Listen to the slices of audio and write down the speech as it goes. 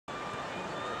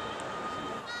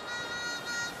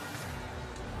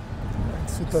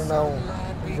se tornar um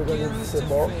jogador de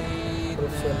futebol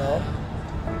profissional.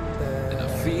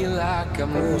 Feel like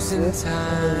I'm losing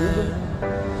time,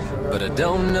 but I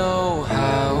don't know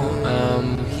how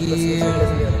I'm here.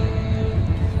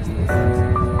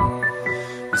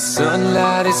 The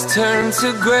sunlight has turned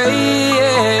to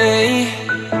gray,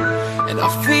 and I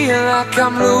feel like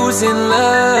I'm losing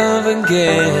love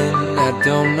again. I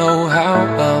don't know how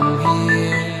I'm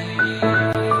here.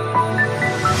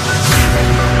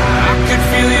 I could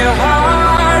feel your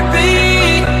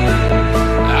heartbeat,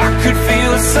 I could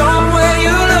feel somewhere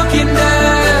you're looking down.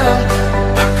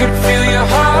 I could feel your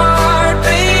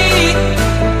heartbeat,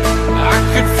 I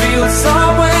could feel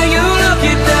somewhere you're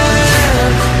looking down.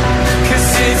 'Cause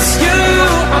it's you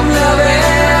I'm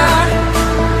loving,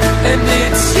 and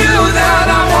it's you that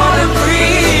I wanna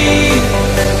breathe.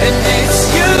 And it's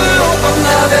you I'm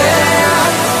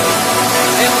loving,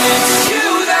 and it's you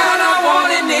that I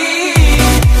wanna need.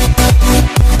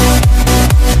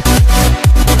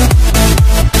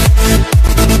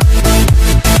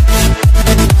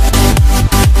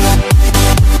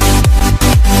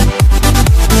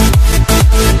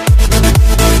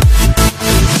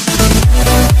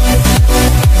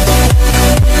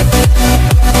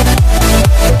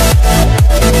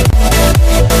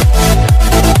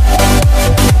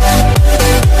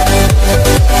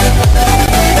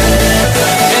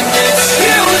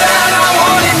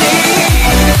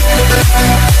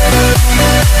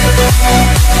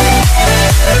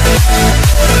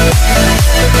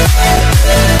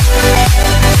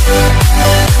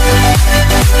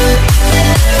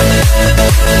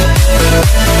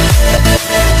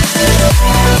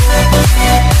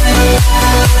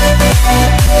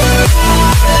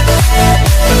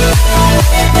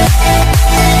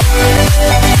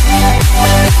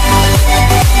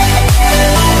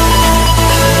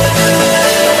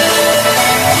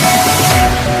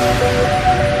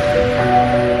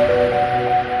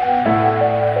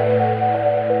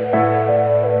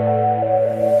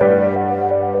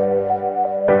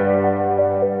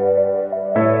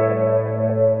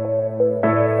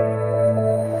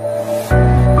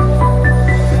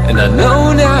 And I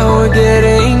know now we're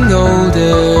getting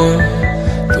older.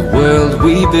 The world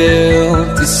we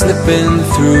built is slipping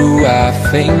through our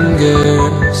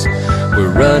fingers.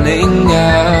 We're running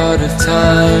out of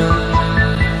time.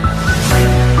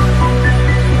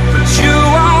 But you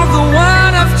are the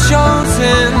one I've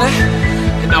chosen,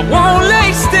 and I won't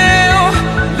lay still,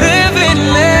 living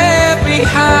left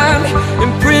behind,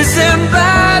 imprisoned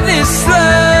by this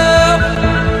love.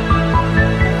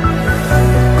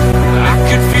 I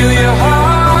could feel your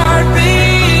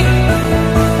heartbeat,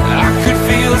 I could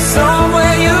feel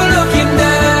somewhere you're looking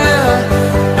down.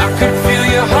 I could feel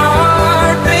your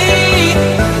heartbeat,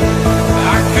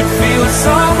 I could feel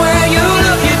somewhere you're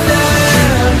looking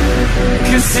down.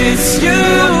 'Cause it's you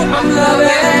I'm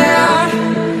loving,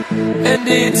 and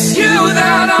it's you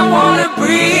that I wanna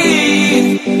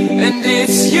breathe. And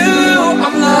it's you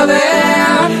I'm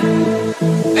loving,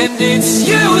 and it's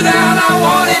you that I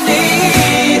wanna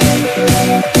need.